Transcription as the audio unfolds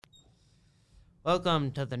Welcome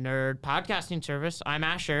to the Nerd Podcasting Service. I'm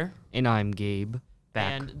Asher. And I'm Gabe.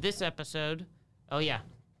 Back. And this episode,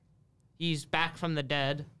 he's back from the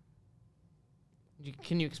dead.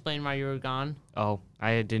 Can you explain why you were gone? Oh,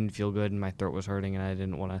 I didn't feel good and my throat was hurting and I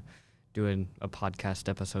didn't want to do a podcast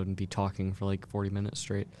episode and be talking for like 40 minutes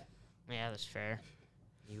straight. Yeah, that's fair.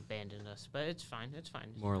 You abandoned us, but it's fine. It's fine.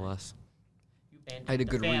 More or less. You abandoned I had a the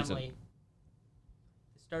good family. reason.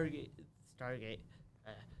 Stargate.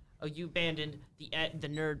 You abandoned the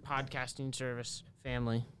Nerd Podcasting Service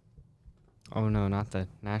family. Oh no, not the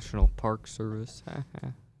National Park Service.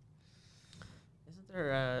 Isn't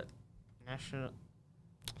there a national...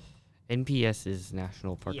 NPS is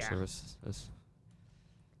National Park Yeah. Service.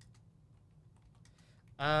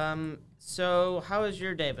 So how has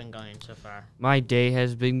your day been going so far? My day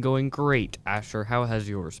has been going great. Asher, how has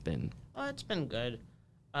yours been? Oh, it's been good.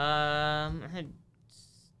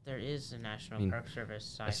 There is a National Park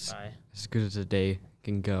Service sci-fi. As good as a day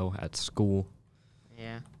can go at school.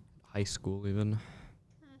 Yeah. High school even.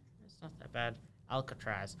 It's not that bad.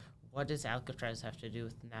 Alcatraz. What does Alcatraz have to do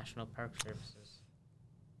with the National Park Services?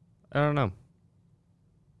 I don't know.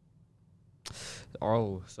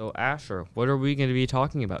 Oh, so Asher, what are we going to be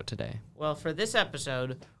talking about today? Well, for this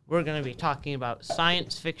episode, we're going to be talking about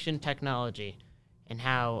science fiction technology and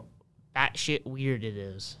how batshit weird it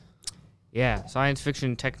is. Yeah, science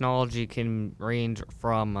fiction technology can range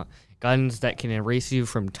from guns that can erase you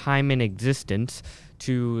from time and existence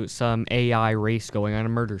to some AI race going on a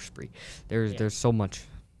murder spree. There's so much.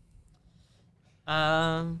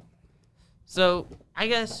 So I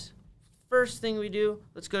guess first thing we do,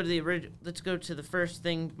 let's go to the first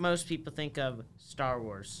thing most people think of, Star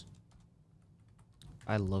Wars.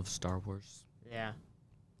 I love Star Wars. Yeah.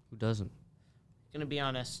 Who doesn't? Gonna be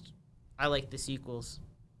honest, I like the sequels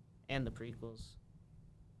and the prequels.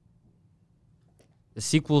 The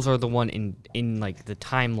sequels are the one in like the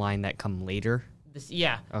timeline that come later.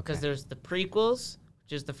 Because there's the prequels,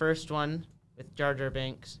 which is the first one with Jar Jar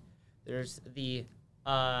Binks. There's the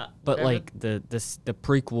but like the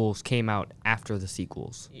prequels came out after the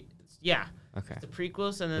sequels. Yeah. Okay. The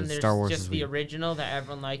prequels, and then there's Star Wars just the original that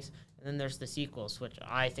everyone likes, and then there's the sequels, which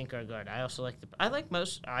I think are good. I also I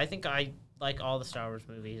think I like all the Star Wars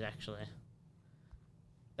movies actually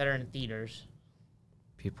that are in theaters.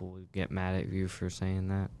 People would get mad at you for saying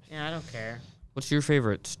that. Yeah, I don't care. What's your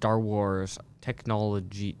favorite Star Wars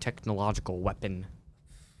technological weapon?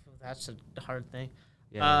 That's a hard thing.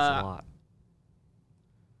 Yeah, there's a lot.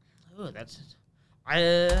 Oh, that's... I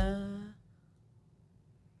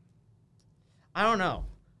don't know.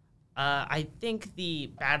 I think the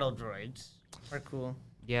battle droids are cool.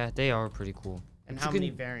 Yeah, they are pretty cool. And how many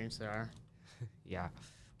variants there are. Yeah.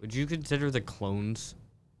 Would you consider the clones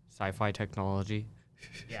sci-fi technology?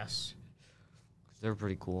 Yes. 'Cause they're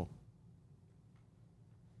pretty cool.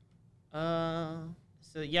 So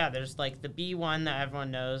yeah, there's like the B1 that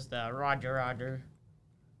everyone knows, the Roger.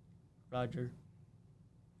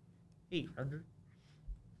 Hey, Roger.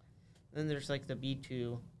 Then there's like the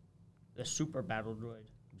B2, the super battle droid.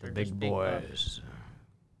 The big boys.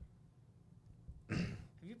 Have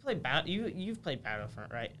you played You've played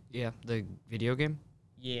Battlefront, right? Yeah, the video game?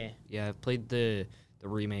 Yeah. Yeah, I've played the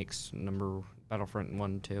remakes, Battlefront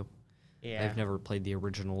 1 and 2. Yeah. I've never played the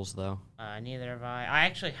originals, though. Neither have I. I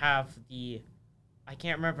actually have I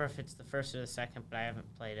can't remember if it's the first or the second, but I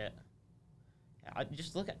haven't played it.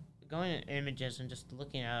 Just going at images and just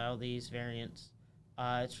looking at all these variants.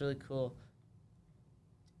 It's really cool.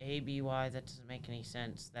 ABY, that doesn't make any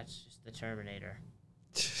sense. That's just the Terminator.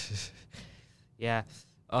 Yeah.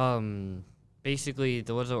 Basically,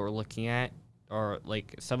 the ones that we're looking at are,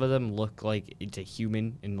 like, some of them look like it's a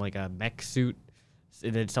human in, like, a mech suit.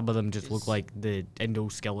 And then some of them just look like the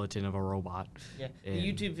endoskeleton of a robot. Yeah, the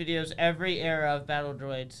YouTube videos, every era of battle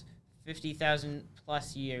droids, 50,000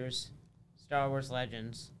 plus years, Star Wars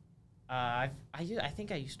Legends. I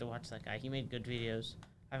think I used to watch that guy. He made good videos.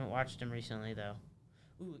 I haven't watched him recently though.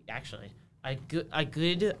 Ooh, actually, a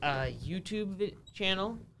good YouTube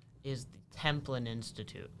channel is the Templin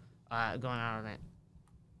Institute. Going on it.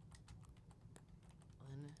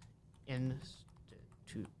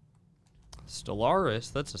 Institute.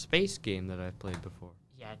 Stellaris, that's a space game that I've played before.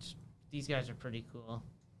 Yeah, these guys are pretty cool.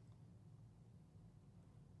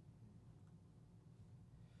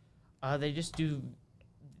 They just do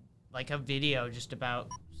like a video just about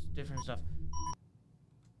different stuff.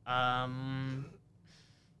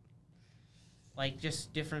 Like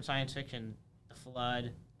just different science fiction. The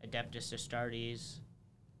Flood, Adeptus Astartes,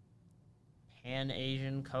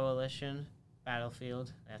 Pan-Asian Coalition,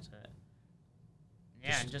 Battlefield. That's it.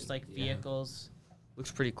 Yeah, and just like vehicles.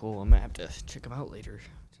 Looks pretty cool. I'm gonna have to check them out later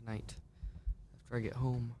tonight after I get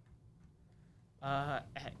home.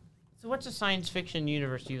 So what's a science fiction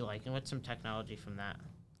universe you like, and what's some technology from that?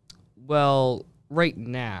 Well, right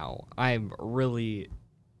now, I'm really,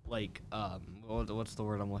 what's the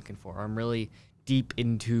word I'm looking for? I'm really deep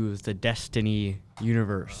into the Destiny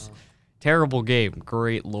universe. Terrible game,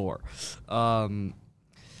 great lore.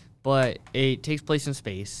 But it takes place in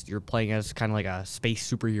space. You're playing as kind of like a space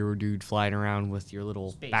superhero dude flying around with your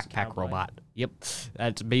little Space backpack cowboy. robot. Yep,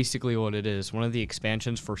 that's basically what it is. One of the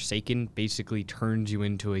expansions, Forsaken, basically turns you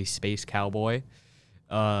into a space cowboy.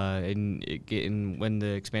 And when the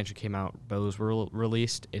expansion came out, bows were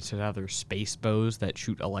released. It's another space bows that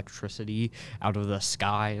shoot electricity out of the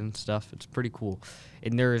sky and stuff. It's pretty cool.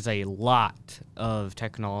 And there is a lot of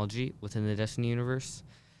technology within the Destiny universe.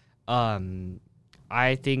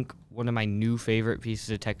 I think one of my new favorite pieces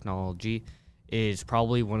of technology is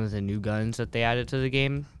probably one of the new guns that they added to the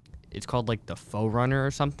game. It's called like the Forerunner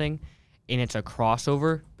or something, and it's a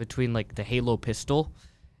crossover between like the Halo pistol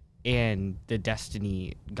and the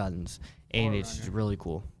Destiny guns, and it's Forerunner. really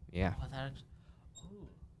cool. Yeah. Ooh,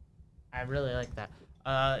 I really like that.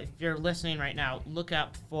 If you're listening right now, look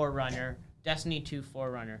up Forerunner, Destiny 2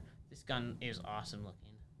 Forerunner. This gun is awesome looking.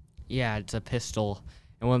 Yeah, it's a pistol.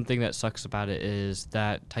 And one thing that sucks about it is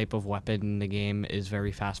that type of weapon in the game is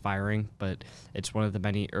very fast firing, but it's one of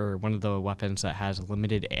the weapons that has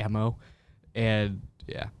limited ammo. And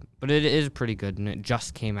yeah, but it is pretty good, and it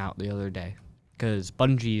just came out the other day because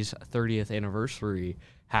Bungie's 30th anniversary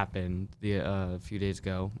happened a few days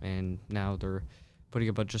ago, and now they're putting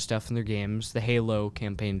a bunch of stuff in their games. The Halo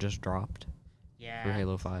campaign just dropped for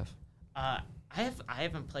Halo 5. I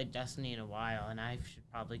haven't played Destiny in a while, and I should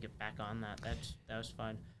probably get back on that. That was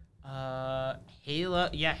fun. Halo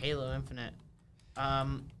Infinite.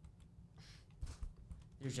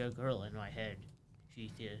 There's a girl in my head. She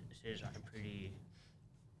says I'm pretty.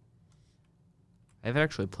 I haven't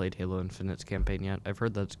actually played Halo Infinite's campaign yet. I've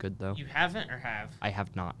heard that's good, though. You haven't or have? I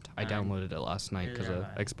have not. I downloaded it last night because of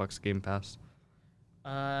Xbox Game Pass.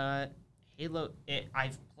 Halo.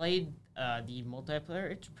 I've played the multiplayer.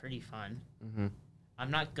 It's pretty fun. Mm-hmm. I'm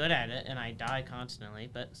not good at it, and I die constantly,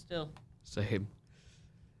 but still. Same.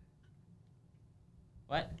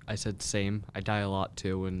 What? I said same. I die a lot,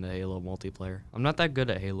 too, in the Halo multiplayer. I'm not that good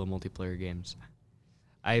at Halo multiplayer games.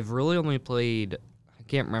 I've really only played... I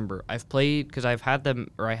can't remember. I've played... Because I had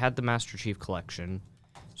the Master Chief Collection,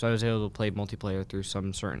 so I was able to play multiplayer through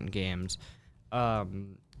some certain games. I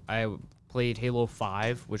played Halo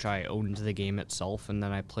 5, which I owned the game itself, and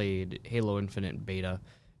then I played Halo Infinite Beta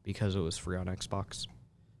because it was free on Xbox.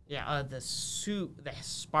 Yeah, the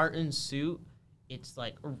Spartan suit, it's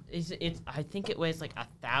like, I think it weighs like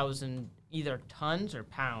 1,000 either tons or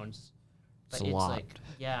pounds. But it's a lot. Like,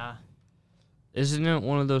 yeah. Isn't it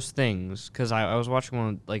one of those things? Because I was watching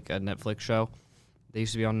one, like a Netflix show. They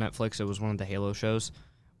used to be on Netflix. It was one of the Halo shows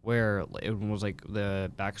where it was like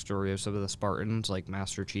the backstory of some of the Spartans, like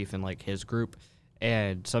Master Chief and like his group.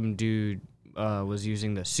 And some dude was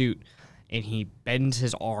using the suit, and he bends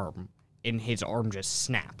his arm, and his arm just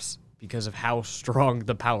snaps because of how strong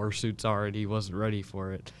the power suits are, and he wasn't ready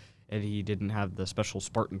for it. And he didn't have the special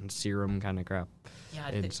Spartan serum kind of crap.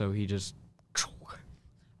 Yeah, so he just...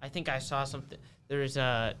 I think I saw something. There's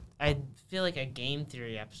I feel like a game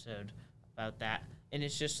theory episode about that, and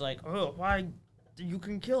it's just like, oh, why you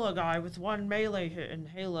can kill a guy with one melee hit in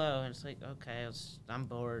Halo, and it's like, okay, I'm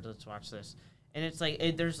bored, let's watch this. And it's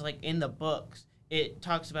like, there's like in the books, it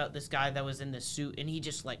talks about this guy that was in the suit, and he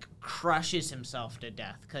just like crushes himself to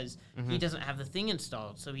death because he doesn't have the thing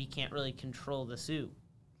installed, so he can't really control the suit.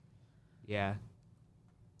 Yeah.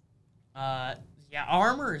 Yeah,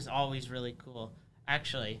 armor is always really cool.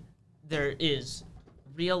 Actually, there is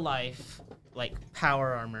real life like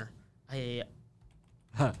power armor.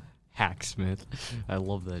 Hacksmith. I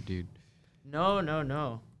love that dude.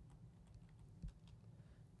 No.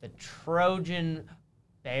 The Trojan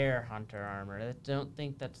Bear Hunter armor. I don't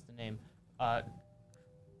think that's the name.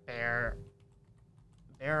 Bear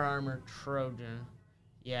armor Trojan.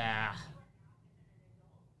 Yeah.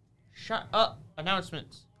 Shut up.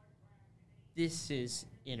 Announcements. This is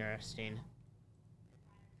interesting.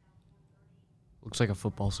 Looks like a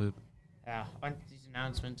football suit. Yeah, once these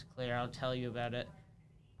announcements clear, I'll tell you about it.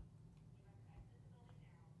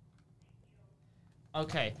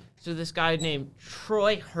 Okay, so this guy named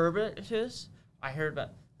Troy Herbertus, I heard about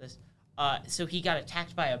this. So he got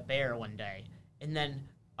attacked by a bear one day, and then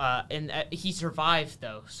he survived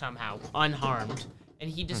though somehow, unharmed, and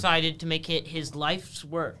he decided to make it his life's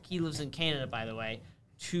work. He lives in Canada, by the way.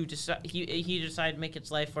 He decided to make its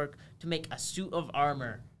life work to make a suit of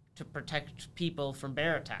armor to protect people from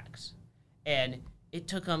bear attacks. And it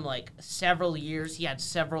took him like several years. He had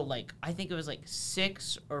several, like, I think it was like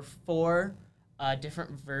 6 or 4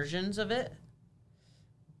 different versions of it.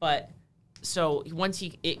 But so once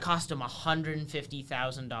it cost him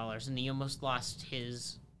 $150,000, and he almost lost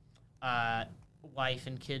his wife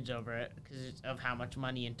and kids over it because of how much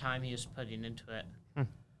money and time he was putting into it.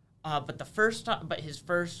 But his first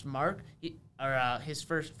his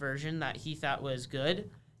first version that he thought was good,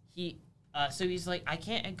 so he's like, I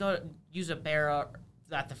can't go use a bear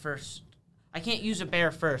I can't use a bear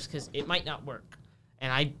first because it might not work,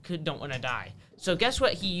 and I don't want to die. So guess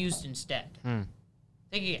what he used instead?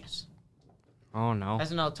 Take a guess. Oh no.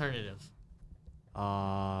 As an alternative.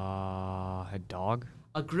 A dog?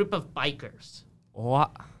 A group of bikers.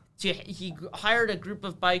 What? So he hired a group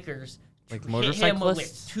of bikers Like to hit him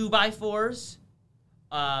motorcyclists? with 2x4s.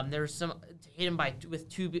 There was some to hit him with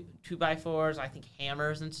 2x4s. I think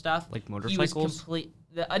hammers and stuff. Like He motorcycles? was like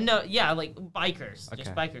bikers, Okay.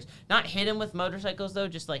 just bikers. Not hit him with motorcycles though,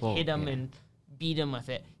 just like hit him and beat him with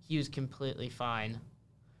it. He was completely fine.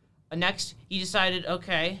 Next, he decided,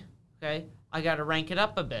 okay, I got to rank it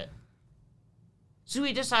up a bit. So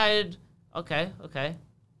he decided, okay,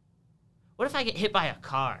 what if I get hit by a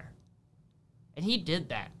car? And he did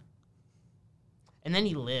that. And then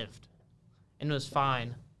he lived. And it was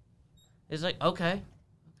fine. It was like, okay,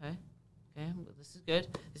 this is good.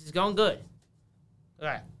 This is going good. All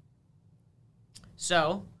right.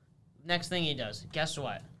 So, next thing he does, guess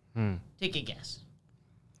what? Take a guess.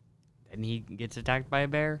 And he gets attacked by a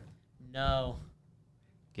bear? No.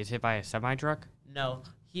 Gets hit by a semi-truck? No.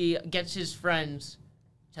 He gets his friends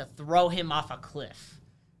to throw him off a cliff.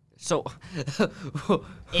 So...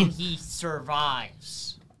 And he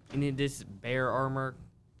survives. And in this bear armor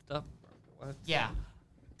stuff? What? Yeah.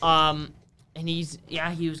 And he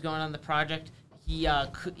was going on the project.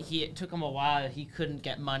 It took him a while. He couldn't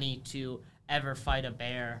get money to ever fight a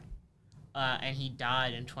bear. And he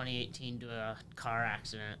died in 2018 due to a car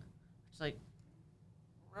accident. It's like,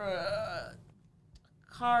 a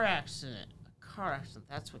car accident.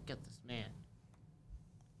 That's what got this man.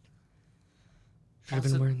 Should have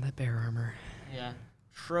been wearing that bear armor. Yeah.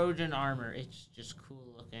 Trojan armor. It's just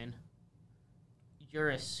cool looking.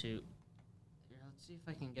 You're a suit. Here, let's see if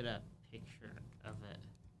I can get a picture of it.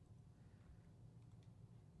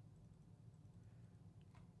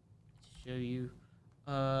 To show you.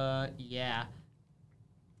 Yeah.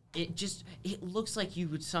 It looks like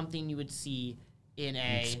something you would see in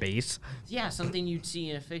a space? Yeah, something you'd see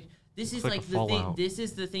in a fiction. This is like like a the thing. Fallout. This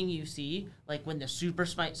is the thing you see, like when the super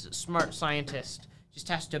smart scientist just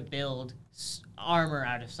has to build armor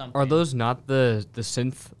out of something. Are those not the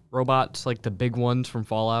synth robots, like the big ones from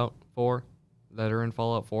Fallout 4 that are in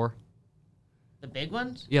Fallout 4? The big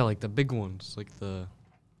ones? Yeah, like the big ones, like the...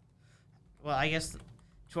 Well, I guess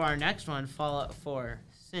to our next one, Fallout 4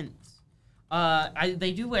 synths.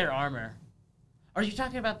 They do wear armor. Are you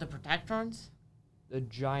talking about the Protectrons? The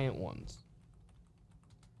giant ones.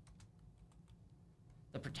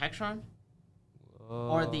 The Protectron?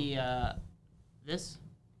 Or the, this?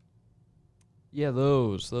 Yeah,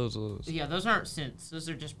 those. Yeah, those aren't synths. Those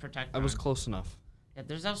are just Protectrons. I was close enough. Yeah,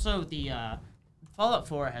 there's also the, Fallout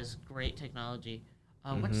 4 has great technology.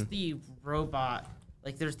 What's the robot?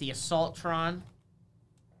 Like, there's the Assaultron.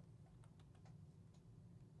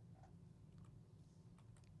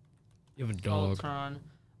 You have a dog. Assaultron.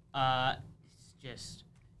 It's just,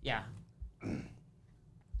 yeah.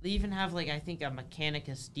 They even have, like, I think a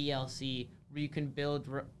Mechanicus DLC where you can build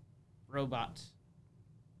robots.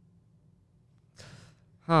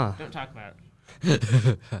 Huh. Don't talk about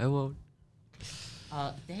it. I won't.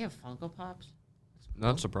 They have Funko Pops.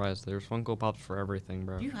 Not surprised. There's Funko Pops for everything,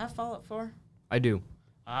 bro. Do you have Fallout 4? I do.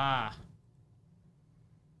 Ah.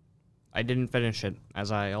 I didn't finish it,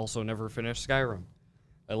 as I also never finished Skyrim.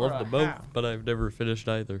 I love them both, but I've never finished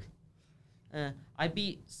either. I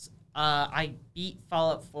beat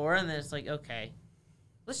Fallout 4, and then it's like, okay,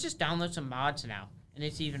 let's just download some mods now, and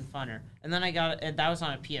it's even funner. And then that was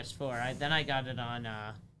on a PS4. Then I got it on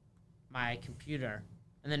my computer,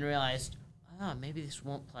 and then realized, maybe this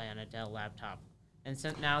won't play on a Dell laptop. And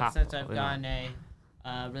since I've gotten a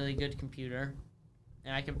really good computer,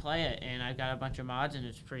 and I can play it, and I've got a bunch of mods, and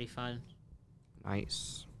it's pretty fun.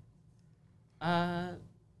 Nice.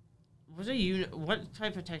 What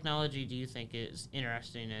type of technology do you think is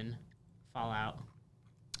interesting in Fallout?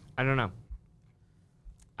 I don't know.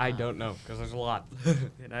 I don't know, because there's a lot.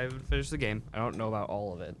 And I haven't finished the game. I don't know about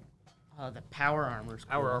all of it. The power armor's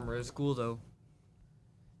cool. Power armor is cool, though.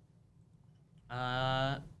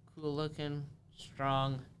 Cool looking,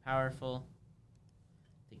 strong, powerful.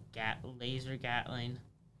 The laser Gatling.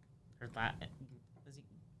 Or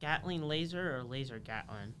Gatling laser or laser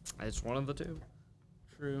Gatling? It's one of the two.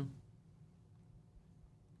 True.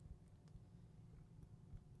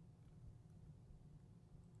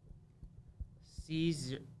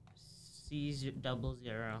 C00.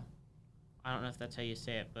 I don't know if that's how you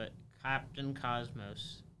say it, but Captain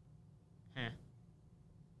Cosmos. Huh.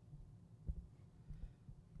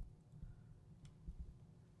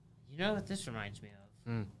 You know what this reminds me of?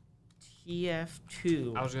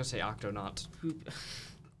 TF2. I was gonna say Octonaut.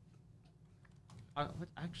 What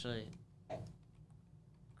actually?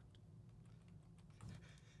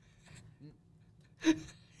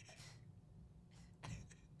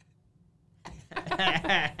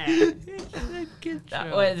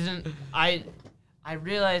 That wasn't. I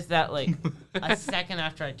realized that like a second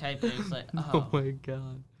after I typed it. It's like, oh my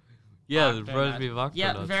god. Yeah, the reminds me of Octonauts.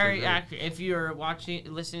 Yeah, very accurate. If you're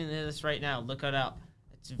listening to this right now, look it up.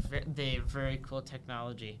 It's they have very cool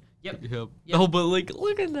technology. Yep. Oh, but like,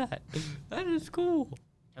 look at that. That is cool.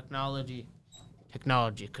 Technology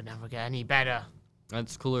could never get any better.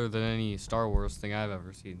 That's cooler than any Star Wars thing I've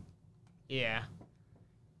ever seen. Yeah.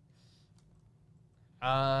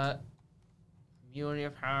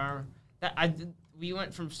 Mjolnir power. We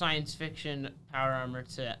went from science fiction power armor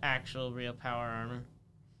to actual real power armor.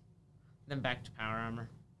 Then back to power armor.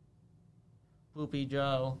 Poopy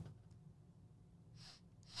Joe.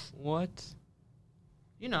 What?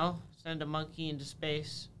 You know, send a monkey into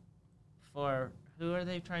space for... Who are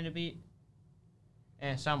they trying to beat?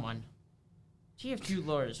 Someone. TF2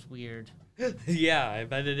 lore is weird. Yeah, I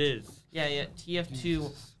bet it is. Yeah,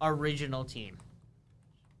 TF2 original team.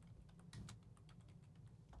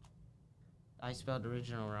 I spelled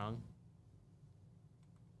original wrong.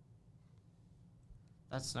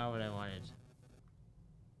 That's not what I wanted.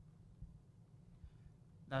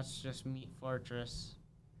 That's just Meat Fortress.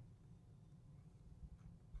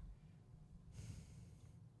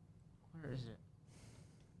 Where is it?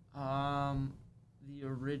 The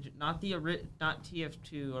original, not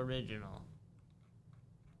TF2 original.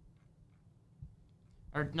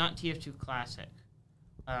 Or not TF2 classic.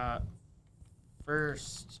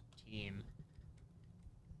 First team.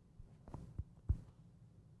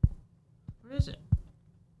 Where is it?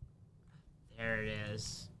 There it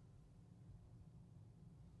is.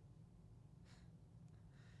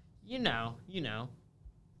 You know.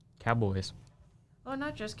 Cowboys. Oh,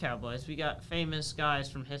 not just cowboys. We got famous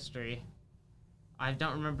guys from history. I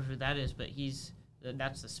don't remember who that is, but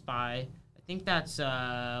that's the spy. I think that's,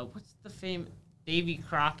 what's the Davy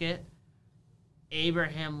Crockett.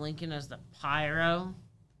 Abraham Lincoln as the pyro.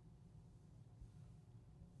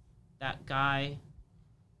 That guy.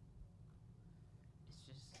 It's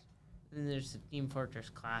just... Then there's the Team Fortress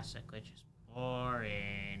Classic, which is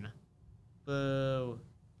boring. Boo.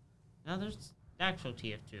 Now there's the actual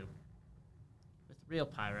TF2. With real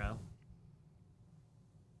pyro.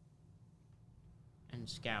 And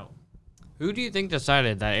Scout. Who do you think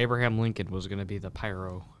decided that Abraham Lincoln was going to be the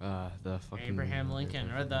pyro, the fucking... Abraham Lincoln,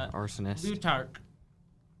 or the... arsonist. Plutarch.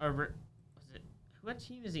 Or, was it... What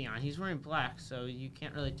team is he on? He's wearing black, so you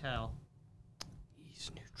can't really tell. He's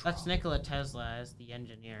neutral. That's Nikola Tesla as the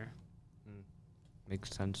engineer. Makes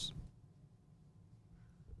sense.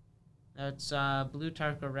 That's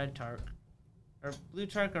Plutarch or Red Tark. Or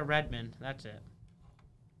Plutarch or Redmond, that's it.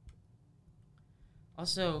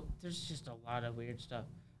 Also, there's just a lot of weird stuff.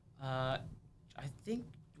 I think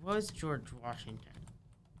it was George Washington.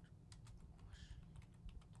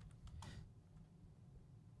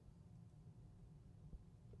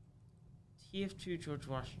 TF2 George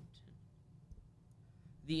Washington.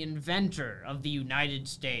 The inventor of the United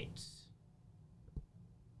States.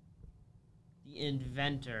 The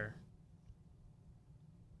inventor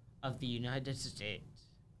of the United States.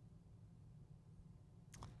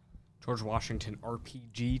 George Washington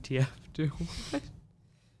RPG TF2.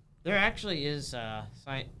 There actually is well,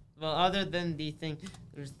 other than the thing,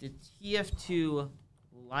 there's the TF2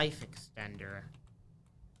 life extender.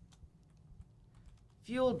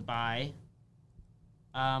 Fueled by,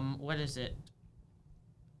 what is it?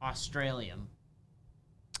 Australium.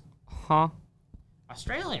 Huh?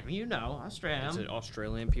 Australium, you know, Australium. Is it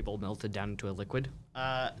Australian people melted down into a liquid?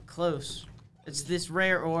 Close. It's this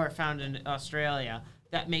rare ore found in Australia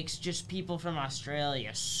that makes just people from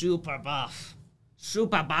Australia super buff.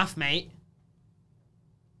 Super buff, mate.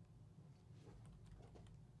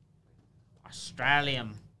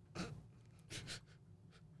 Australium.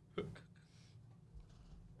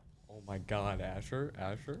 Oh my god, Asher?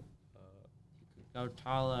 You could go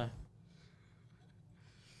taller.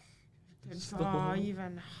 You could go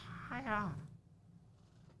even higher.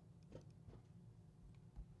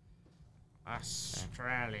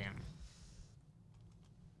 Australium.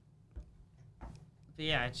 But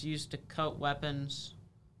yeah, it's used to coat weapons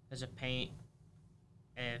as a paint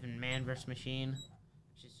in Man vs. Machine,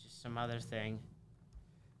 which is just some other thing.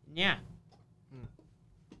 Yeah.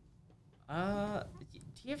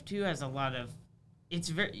 TF2 has a lot of... It's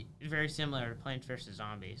very, very similar to Plants vs.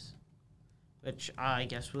 Zombies, which I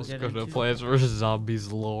guess we'll get into. Let's go to Plants vs.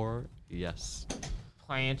 Zombies lore. Yes.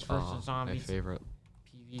 Plants vs. Zombies. My favorite.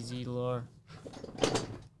 PvZ lore.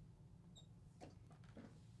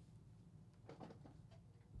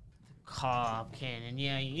 Cobb Cannon.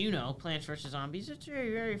 Yeah, you know, Plants vs. Zombies. It's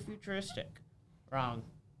very, very futuristic. Wrong.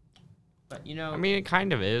 But, you know... I mean, it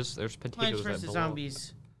kind of is. There's Plants potatoes vs.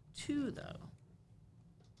 Zombies 2, though.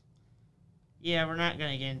 Yeah, we're not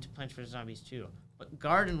going to get into Plants vs. Zombies 2. But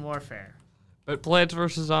Garden Warfare. But Plants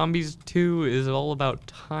vs. Zombies 2 is all about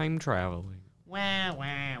time traveling. Wah,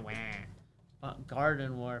 wah, wah. But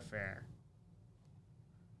Garden Warfare.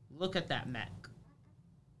 Look at that mech.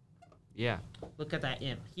 Yeah. Look at that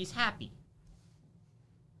imp. He's happy.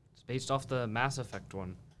 It's based off the Mass Effect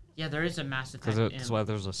one. Yeah, there is a Mass Effect Because imp. that's why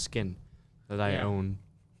there's a skin that I own.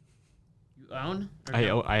 You own?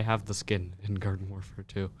 I have the skin in Garden Warfare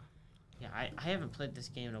 2. Yeah, I haven't played this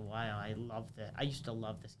game in a while. I used to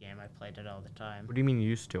love this game. I played it all the time. What do you mean you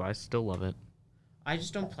used to? I still love it. I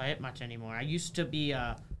just don't play it much anymore. I used to be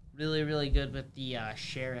really, really good with the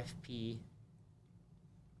Sheriff P.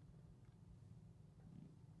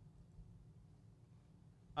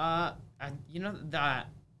 You know, that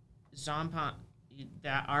Zombot,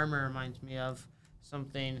 that armor reminds me of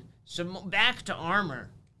something. So back to armor.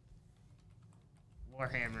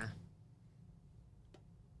 Warhammer.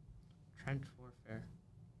 Trench Warfare.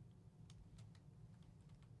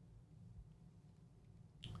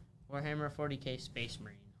 Warhammer 40k Space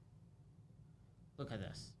Marine. Look at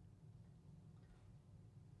this.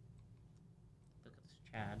 Look at this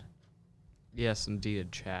Chad. Yes,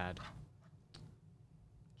 indeed, Chad.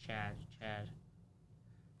 Chad.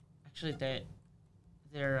 Actually,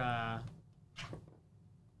 they're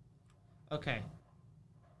okay.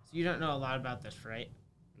 So you don't know a lot about this, right?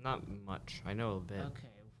 Not much. I know a bit. Okay.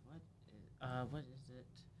 What is it?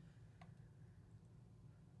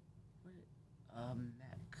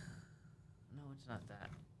 Mech. No, it's not that.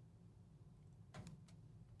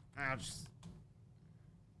 I'll just...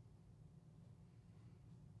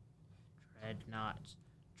 Dreadnoughts.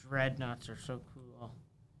 Dreadnoughts are so cool.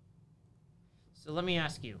 So let me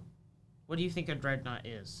ask you, what do you think a dreadnought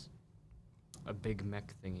is? A big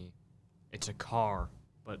mech thingy. It's a car,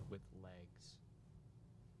 but with legs.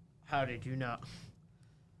 How did you know?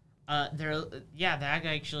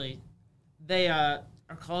 They are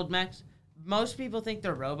called mechs. Most people think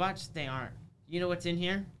they're robots. They aren't. You know what's in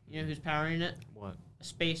here? You know who's powering it? What? A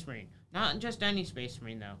Space Marine. Not just any Space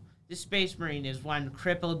Marine, though. This Space Marine is one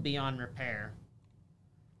crippled beyond repair.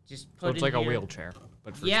 Just put So it's in like here. a wheelchair,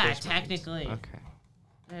 but for Yeah, Space Marines. technically. Okay.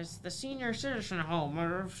 It's the senior citizen home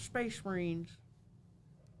of Space Marines.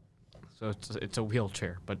 So it's a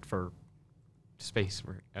wheelchair, but for Space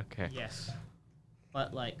Marine. Okay. Yes.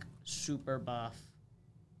 But, like, super buff.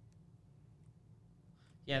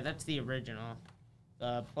 Yeah, that's the original.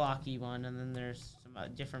 The blocky one, and then there's some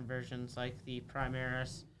different versions, like the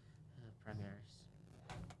Primaris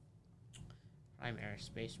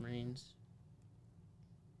Space Marines.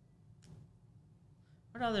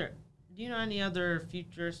 Do you know any other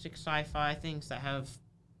futuristic sci-fi things that have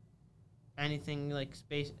anything like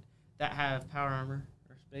space, that have power armor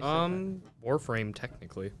or space? Warframe,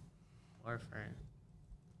 technically.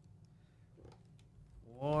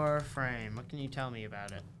 Warframe. What can you tell me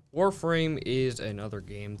about it? Warframe is another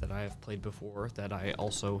game that I have played before that I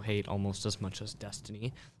also hate almost as much as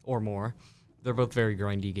Destiny, or more. They're both very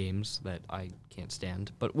grindy games that I can't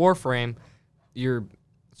stand. But Warframe,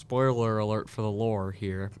 spoiler alert for the lore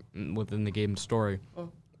here within the game story.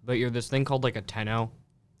 Oh. But you're this thing called like a Tenno.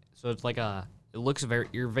 So it's like it looks very,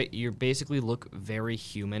 you basically look very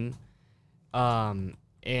human. So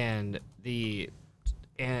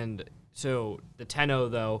the Tenno,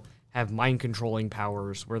 though, have mind-controlling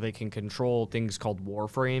powers where they can control things called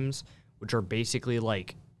warframes, which are basically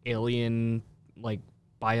like alien, like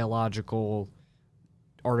biological,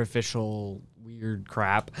 artificial, weird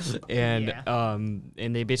crap. And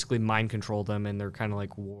they basically mind-control them, and they're kind of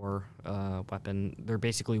like war weapon. They're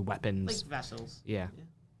basically weapons. Like vessels. Yeah.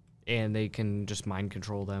 And they can just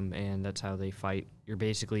mind-control them, and that's how they fight. You're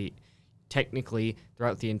basically, technically,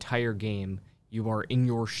 throughout the entire game, you are in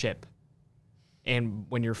your ship. And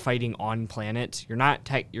when you're fighting on planets, you're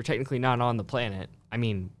technically not on the planet. I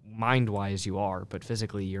mean, mind-wise you are, but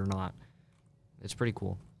physically you're not. It's pretty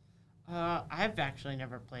cool. I've actually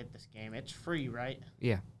never played this game. It's free, right?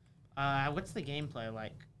 Yeah. What's the gameplay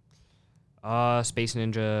like? Space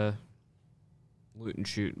Ninja, loot and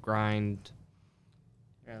shoot, grind.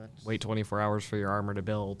 Yeah, Wait 24 hours for your armor to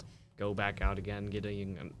build. Go back out again,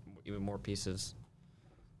 getting even more pieces.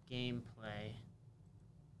 Gameplay.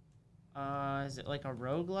 Is it like a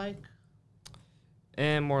roguelike?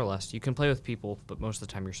 And more or less. You can play with people, but most of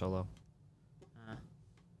the time you're solo.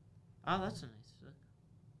 Oh, that's a nice look.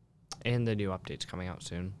 And the new update's coming out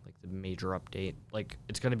soon. Like the major update. Like,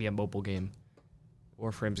 it's going to be a mobile game.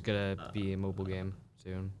 Warframe's going to be a mobile game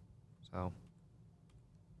soon. So.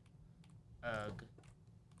 Ugh.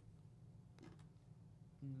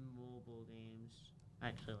 Mobile games. I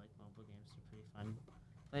actually like mobile games. They're pretty fun.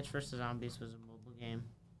 Plants vs. Zombies was a mobile game.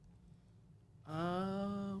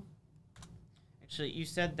 Actually, you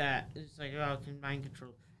said that. It's like, oh, can mind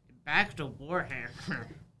control. Back to Warhammer.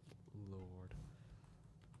 Lord.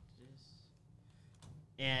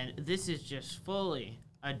 And this is just fully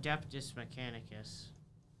Adeptus Mechanicus.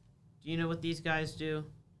 Do you know what these guys do?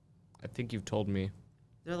 I think you've told me.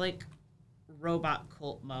 They're like robot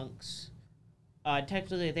cult monks.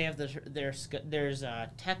 Technically, they have there's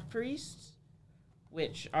tech priests,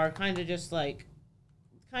 which are kind of just like,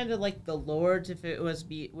 like the lords if it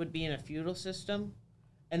would be in a feudal system,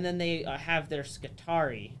 and then they have their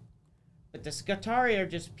Scutari, but the Scutari are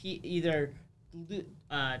just either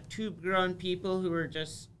tube-grown people who are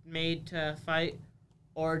just made to fight,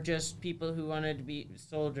 or just people who wanted to be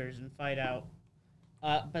soldiers and fight out.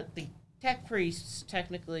 But the tech priests,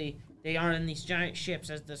 technically, they are in these giant ships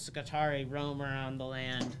as the Scutari roam around the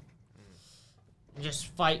land and just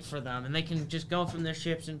fight for them. And they can just go from their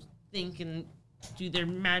ships and think and do their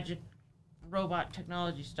magic robot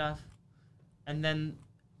technology stuff. And then,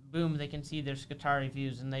 boom, they can see their Scutari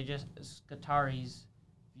views, and they just... Scutari's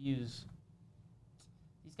views.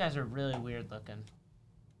 These guys are really weird looking.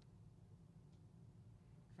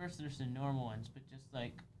 First, there's the normal ones, but just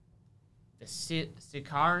like the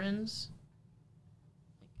Sicarans.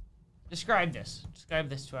 Describe this. Describe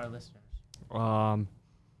this to our listeners.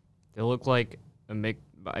 They look like a mix.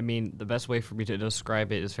 I mean, the best way for me to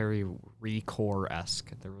describe it is very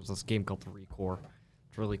Recore-esque. There was this game called Recore.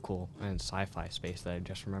 It's really cool. And sci-fi space that I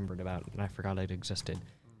just remembered about, and I forgot it existed.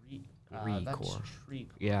 Recore. That's Shriek.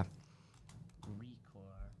 Yeah.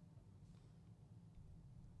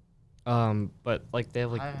 But like they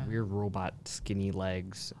have like weird robot skinny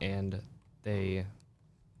legs, and they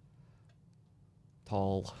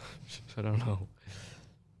tall. I don't know.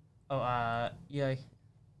 Oh, yeah. It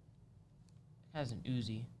has an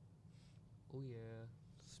Uzi. Oh yeah.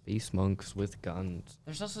 Space monks with guns.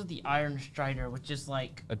 There's also the Iron Strider, which is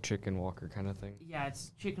like a chicken walker kind of thing. Yeah,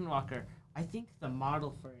 it's chicken walker. I think the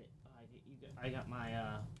model for it. I got my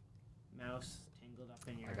mouse tangled up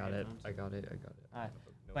in your. I got it.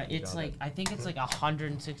 But it's like I think it's like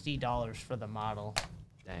 $160 for the model.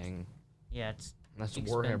 Dang. Yeah, it's that's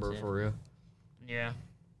expensive. Warhammer for you. Yeah.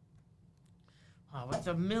 Oh, with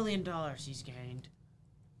 $1 million he's gained,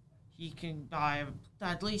 he can buy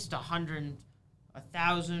at least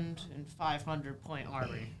 1,500 point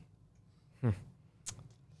armory.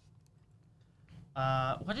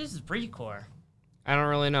 What is Recore? I don't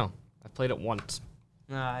really know. I played it once.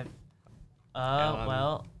 Well,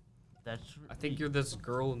 that's. I think you're this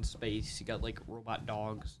girl in space. You got like robot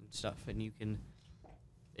dogs and stuff, and you can.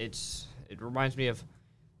 It reminds me of.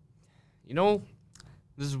 You know,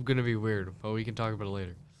 this is gonna be weird, but we can talk about it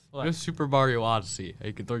later. What? You know Super Mario Odyssey? How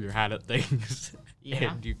you can throw your hat at things,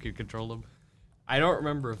 Yeah. and you can control them. I don't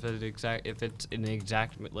remember if it's an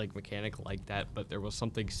exact like mechanic like that, but there was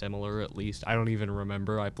something similar at least. I don't even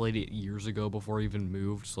remember. I played it years ago before I even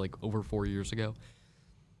moved, so like over 4 years ago.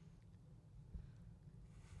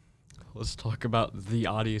 Let's talk about the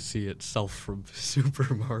Odyssey itself from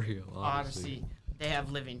Super Mario Odyssey. They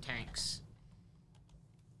have living tanks.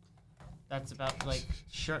 That's about like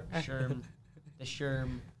Sherm. The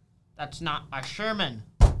Sherm. That's not a Sherman.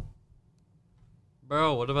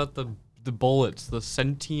 Bro, what about the bullets, the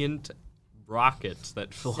sentient rockets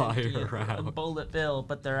that fly around? Bullet bill,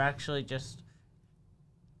 but they're actually just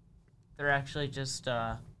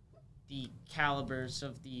the calibers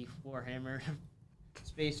of the Warhammer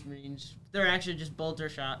Space Marines. They're actually just bolter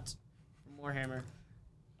shots from Warhammer.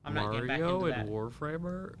 I'm not getting back into that. Mario and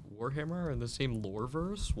Warhammer are in the same lore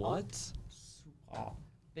verse? What? Oh.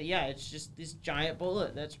 But yeah, it's just this giant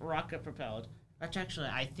bullet that's rocket propelled. That's actually,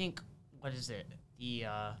 I think, what is it? The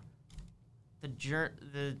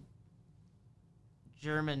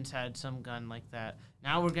Germans had some gun like that.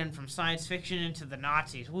 Now we're getting from science fiction into the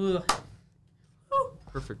Nazis. Woo. Woo.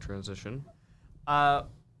 Perfect transition.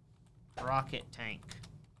 Rocket tank.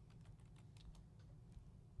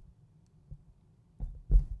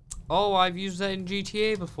 Oh, I've used that in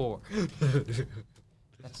GTA before.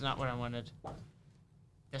 That's not what I wanted.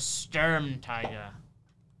 The Sturm Tiger.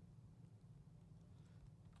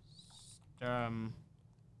 Sturm.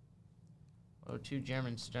 Oh, 2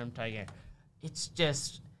 German Sturm Tiger. It's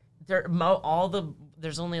just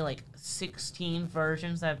there's only like 16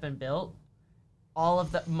 versions that have been built.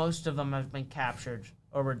 Most of them have been captured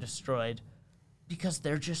or were destroyed because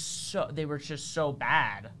they were just so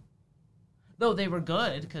bad. Though they were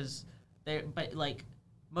good because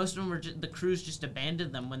most of them were the crews just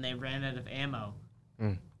abandoned them when they ran out of ammo.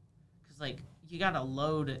 Because you gotta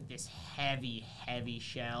load this heavy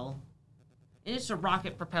shell, and it's a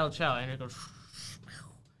rocket propelled shell, and it goes.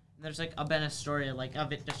 And there's been a story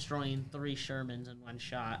of it destroying 3 Shermans in one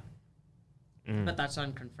shot, but that's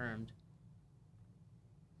unconfirmed.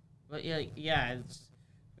 But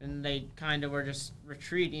and they kind of were just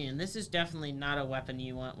retreating, and this is definitely not a weapon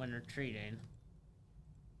you want when retreating.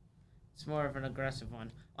 It's more of an aggressive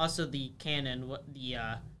one. Also, the cannon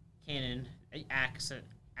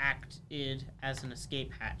acted as an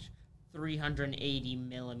escape hatch. 380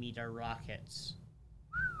 millimeter rockets.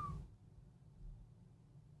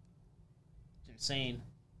 It's insane.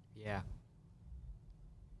 Yeah.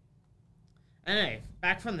 Anyway,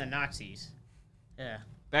 back from the Nazis. Yeah.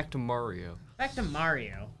 Back to Mario.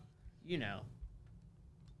 You know.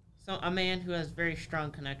 So, a man who has very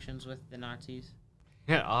strong connections with the Nazis.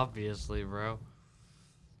 Yeah, obviously, bro.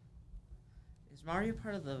 Is Mario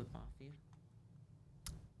part of the mafia?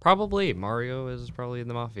 Probably. Mario is probably in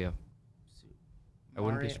the mafia. I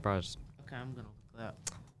wouldn't be surprised. Okay, I'm going to look that up.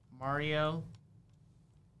 Mario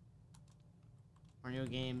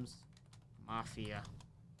games, mafia.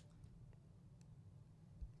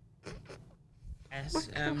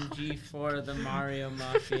 SMG for the Mario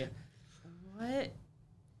Mafia. What?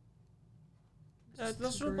 That's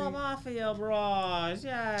the Super Mafia Bros.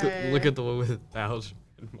 Yay! Look at the one with Bowser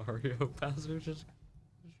and Mario. Bowser just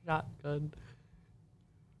shotgun.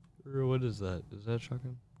 Or what is that? Is that a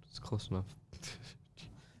shotgun? It's close enough.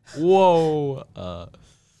 Whoa!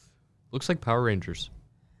 Looks like Power Rangers.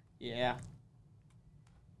 Yeah.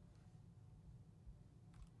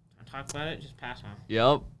 Don't talk about it, just pass on.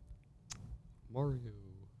 Yep.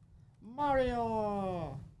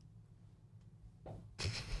 Mario.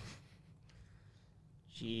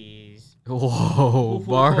 Jeez. Whoa,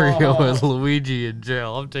 Mario and Luigi in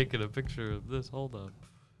jail. I'm taking a picture of this. Hold up.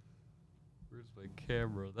 Where's my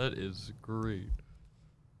camera? That is great.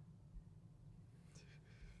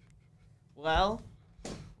 Well,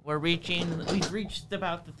 we've reached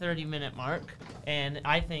about the 30-minute mark, and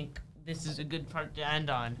I think this is a good part to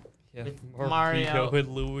end on. Yeah, with Mario and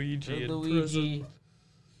Luigi in prison.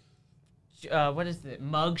 What is it?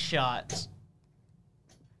 Mugshot.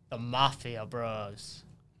 The Mafia Bros.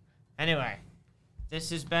 Anyway, this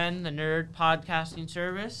has been the Nerd Podcasting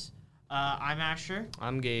Service. I'm Asher.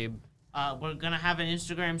 I'm Gabe. We're going to have an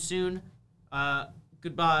Instagram soon.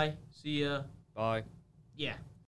 Goodbye. See ya. Bye. Yeah.